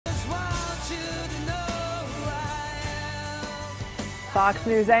Fox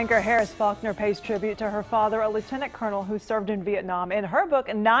News anchor Harris Faulkner pays tribute to her father, a lieutenant colonel who served in Vietnam. In her book,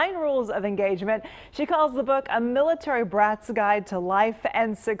 9 Rules of Engagement, she calls the book a military brat's guide to life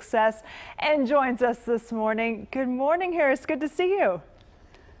and success, and joins us this morning. Good morning, Harris. Good to see you.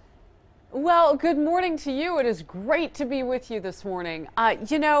 Well, good morning to you. It is great to be with you this morning.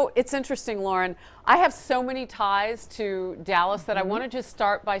 You know, it's interesting, Lauren. I have so many ties to Dallas that I want to just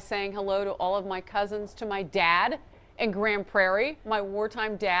start by saying hello to all of my cousins, to my dad in Grand Prairie, my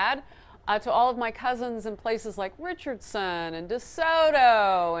wartime dad, to all of my cousins in places like Richardson and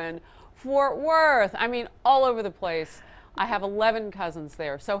DeSoto and Fort Worth. I mean, all over the place. I have 11 cousins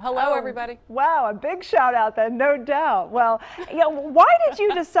there. So hello, everybody. Wow, a big shout out then, no doubt. Well, you know, why did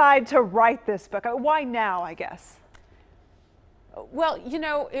you decide to write this book? Why now, I guess? Well, you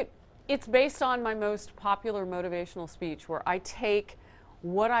know, it's based on my most popular motivational speech, where I take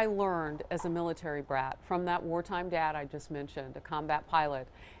what I learned as a military brat from that wartime dad I just mentioned, a combat pilot,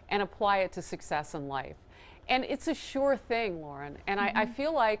 and apply it to success in life. And it's a sure thing, Lauren. And I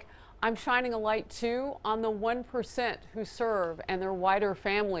feel like I'm shining a light too on the 1% who serve and their wider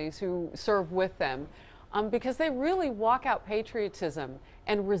families who serve with them, because they really walk out patriotism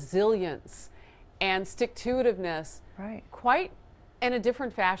and resilience and stick-to-itiveness quite in a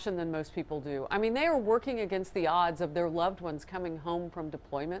different fashion than most people do. I mean, they are working against the odds of their loved ones coming home from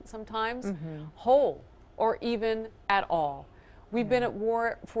deployment sometimes, whole or even at all. We've been at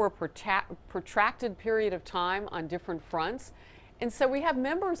war for a protracted period of time on different fronts. And so we have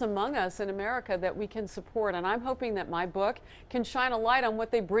members among us in America that we can support, and I'm hoping that my book can shine a light on what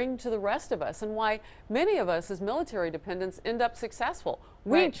they bring to the rest of us and why many of us as military dependents end up successful.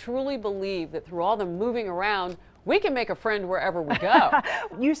 We truly believe that through all the moving around, we can make a friend wherever we go.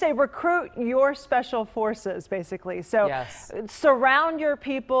 You say recruit your special forces, basically. So surround your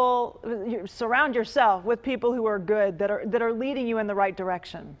people, surround yourself with people who are good, that are leading you in the right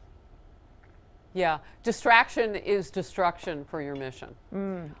direction. Yeah, distraction is destruction for your mission.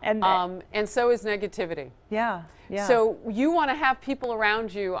 And so is negativity. Yeah. So you want to have people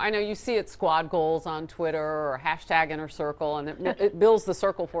around you. I know you see it squad goals on Twitter or hashtag inner circle, and it builds the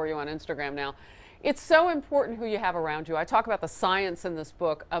circle for you on Instagram now. It's so important who you have around you. I talk about the science in this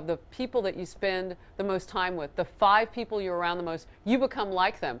book of the people that you spend the most time with, the 5 people you're around the most, you become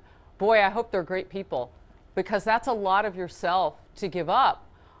like them. Boy, I hope they're great people, because that's a lot of yourself to give up.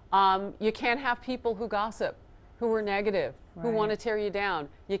 You can't have people who gossip, who are negative, who want to tear you down.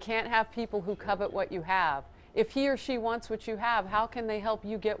 You can't have people who covet what you have. If he or she wants what you have, how can they help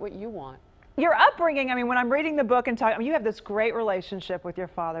you get what you want? Your upbringing, I mean, when I'm reading the book and talking, I mean, you have this great relationship with your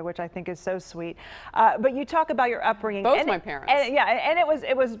father, which I think is so sweet. But you talk about your upbringing. Both my parents.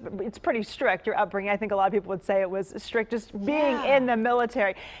 It's pretty strict, your upbringing. I think a lot of people would say it was strict, just being in the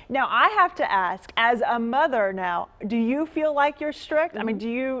military. Now, I have to ask, as a mother now, do you feel like you're strict? I mean,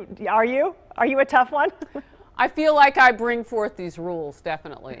 are you a tough one? I feel like I bring forth these rules,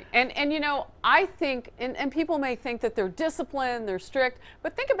 definitely. And you know, I think, and people may think that they're disciplined, they're strict,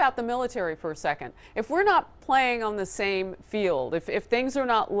 but think about the military for a second. If we're not playing on the same field, if things are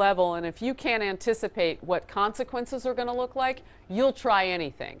not level, and if you can't anticipate what consequences are going to look like, you'll try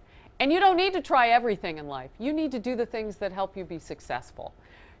anything. And you don't need to try everything in life. You need to do the things that help you be successful.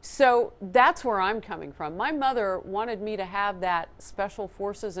 So that's where I'm coming from. My mother wanted me to have that special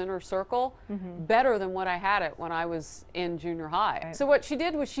forces inner circle better than what I had it when I was in junior high. So what she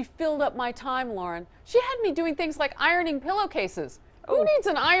did was she filled up my time, Lauren. She had me doing things like ironing pillowcases. Who needs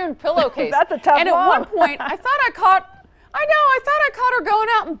an ironed pillowcase? That's a tough And at one point, I thought I caught her going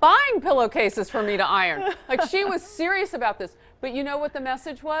out and buying pillowcases for me to iron. Like, she was serious about this. But you know what the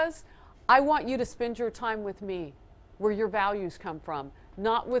message was? I want you to spend your time with me, where your values come from,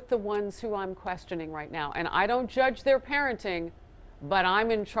 not with the ones who I'm questioning right now. And I don't judge their parenting, but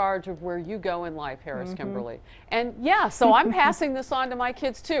I'm in charge of where you go in life, Harris Kimberly. And yeah, so I'm passing this on to my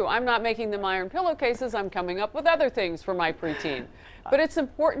kids too. I'm not making them iron pillowcases. I'm coming up with other things for my preteen. But it's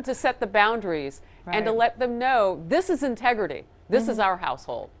important to set the boundaries and to let them know this is integrity. This is our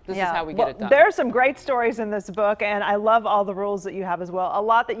household. This is how we get it done. There are some great stories in this book, and I love all the rules that you have as well. A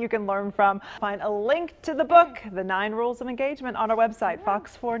lot that you can learn from. Find a link to the book, The 9 Rules of Engagement, on our website,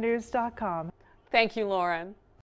 fox4news.com. Thank you, Lauren.